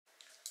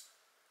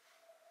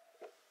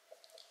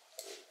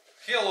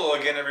Hello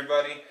again,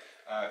 everybody.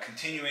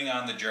 Continuing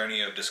on the journey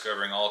of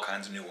discovering all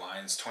kinds of new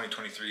wines.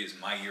 2023 is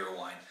my year of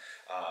wine.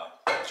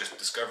 Just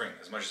discovering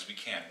as much as we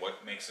can.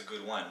 What makes a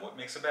good wine? What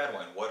makes a bad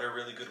wine? What are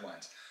really good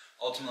wines?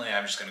 Ultimately,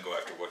 I'm just going to go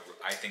after what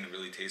I think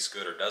really tastes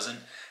good or doesn't.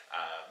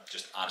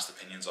 Just honest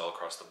opinions all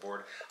across the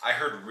board. I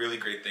heard really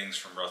great things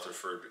from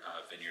Rutherford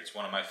Vineyards,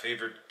 one of my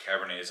favorite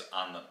Cabernets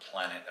on the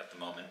planet at the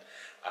moment.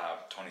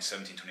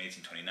 2017,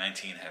 2018,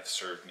 2019 have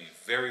served me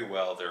very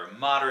well. They're a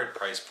moderate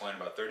price point,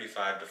 about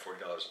 $35 to $40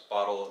 a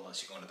bottle,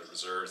 unless you go into the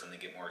reserves and they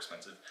get more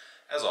expensive,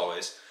 as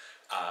always.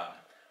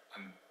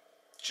 I'm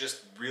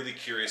just really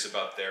curious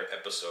about their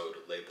episode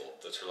label,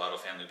 the Terlato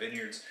family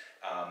vineyards.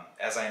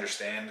 As I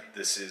understand,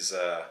 this is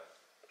the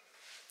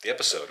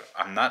episode.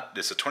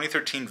 It's a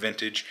 2013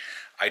 vintage.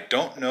 I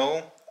don't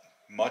know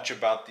much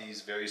about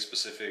these very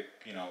specific,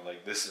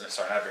 like this,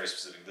 sorry, not very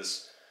specific,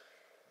 this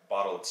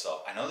bottle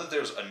itself. I know that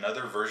there's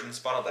another version of this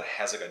bottle that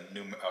has like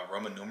a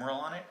Roman numeral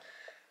on it.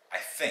 I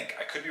think.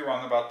 I could be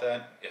wrong about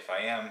that. If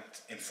I am,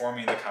 inform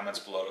me in the comments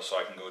below so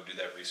I can go do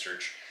that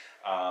research.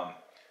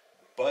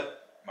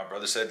 But my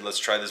brother said, let's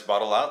try this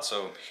bottle out.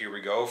 So here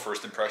we go.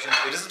 First impressions.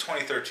 It is a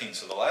 2013.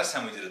 So the last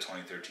time we did a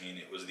 2013,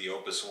 it was the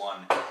Opus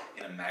 1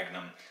 in a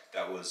Magnum.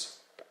 That was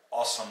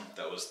awesome.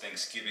 That was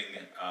Thanksgiving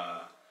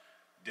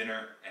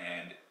dinner,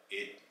 and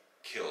it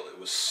killed. It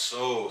was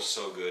so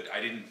good. I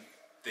didn't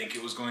think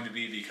it was going to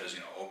be because,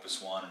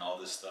 Opus 1 and all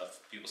this stuff.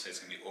 People say it's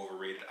going to be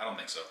overrated. I don't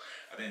think so.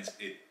 I think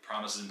it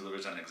promises and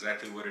delivers on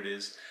exactly what it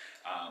is.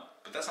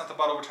 But that's not the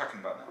bottle we're talking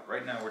about now.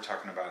 Right now we're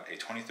talking about a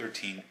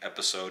 2013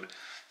 episode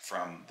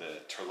from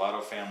the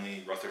Terlato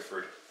family,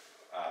 Rutherford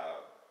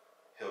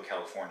Hill,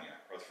 California.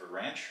 Rutherford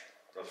Ranch?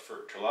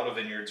 Terlato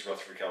Vineyards,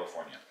 Rutherford,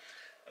 California.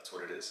 That's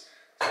what it is.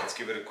 So let's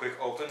give it a quick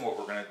open. What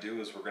we're going to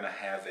do is we're going to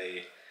have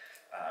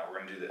we're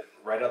going to do the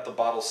right out the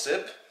bottle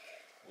sip.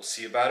 We'll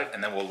see about it,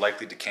 and then we'll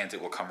likely decant it.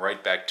 We'll come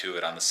right back to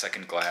it on the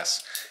second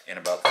glass in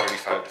about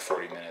 35 to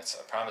 40 minutes.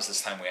 I promise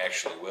this time we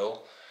actually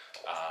will.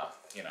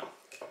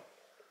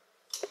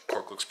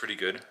 Cork looks pretty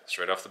good,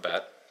 straight off the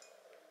bat.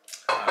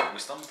 We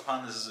stumbled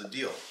upon this as a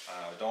deal.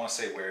 Don't want to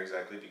say where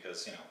exactly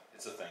because,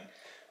 it's a thing.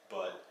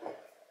 But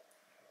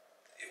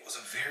it was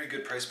a very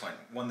good price point.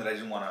 One that I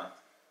didn't want to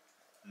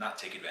not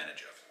take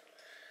advantage of.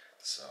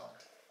 So,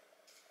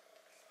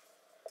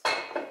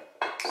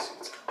 let's see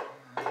what's going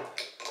on.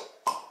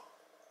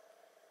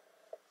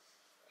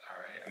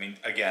 Alright, I mean,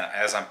 again,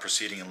 as I'm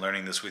proceeding and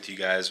learning this with you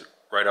guys,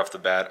 right off the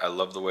bat, I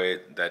love the way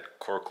that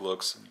cork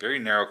looks. Very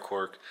narrow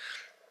cork.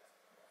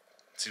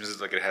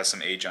 Seems like it has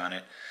some age on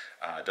it.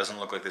 It doesn't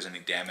look like there's any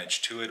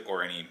damage to it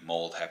or any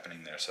mold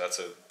happening there. So that's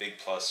a big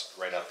plus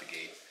right out the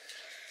gate.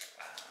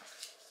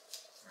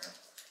 We're gonna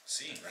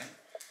see, right?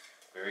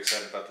 Very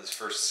excited about this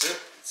first sip.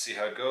 Let's see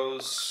how it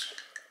goes.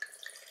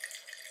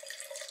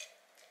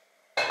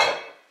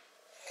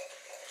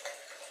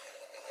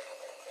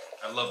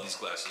 I love these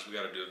glasses. We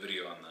got to do a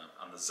video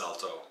on the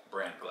Zalto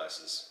brand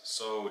glasses.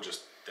 So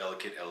just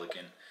delicate,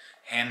 elegant,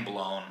 hand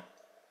blown,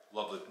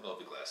 lovely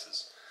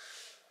glasses.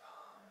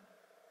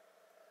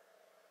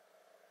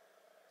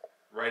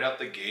 Right out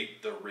the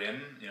gate, the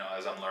rim,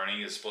 as I'm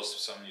learning, is supposed to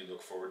be something you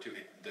look forward to.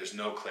 There's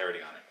no clarity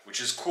on it, which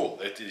is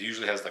cool. It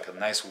usually has like a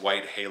nice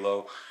white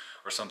halo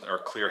or something, or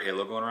clear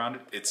halo going around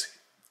it.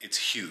 It's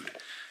hued.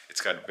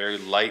 It's got very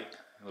light,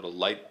 a little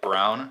light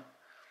brown,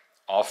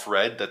 off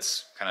red.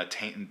 That's kind of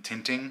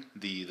tinting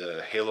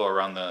the halo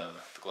around the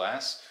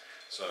glass.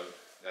 So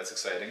that's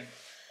exciting.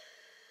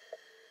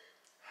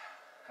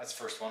 That's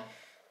the first one.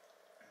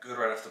 Good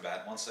right off the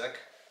bat. One sec.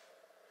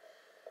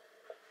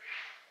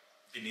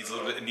 It needs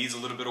a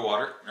little bit of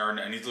water, or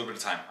it needs a little bit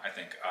of time, I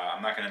think.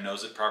 I'm not going to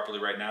nose it properly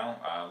right now.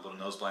 A little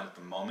nose blind at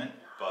the moment,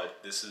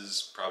 but this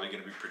is probably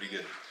going to be pretty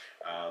good.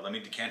 Let me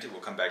decant it.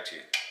 We'll come back to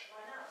you. Why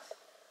not?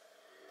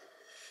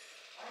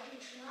 Why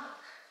did you not?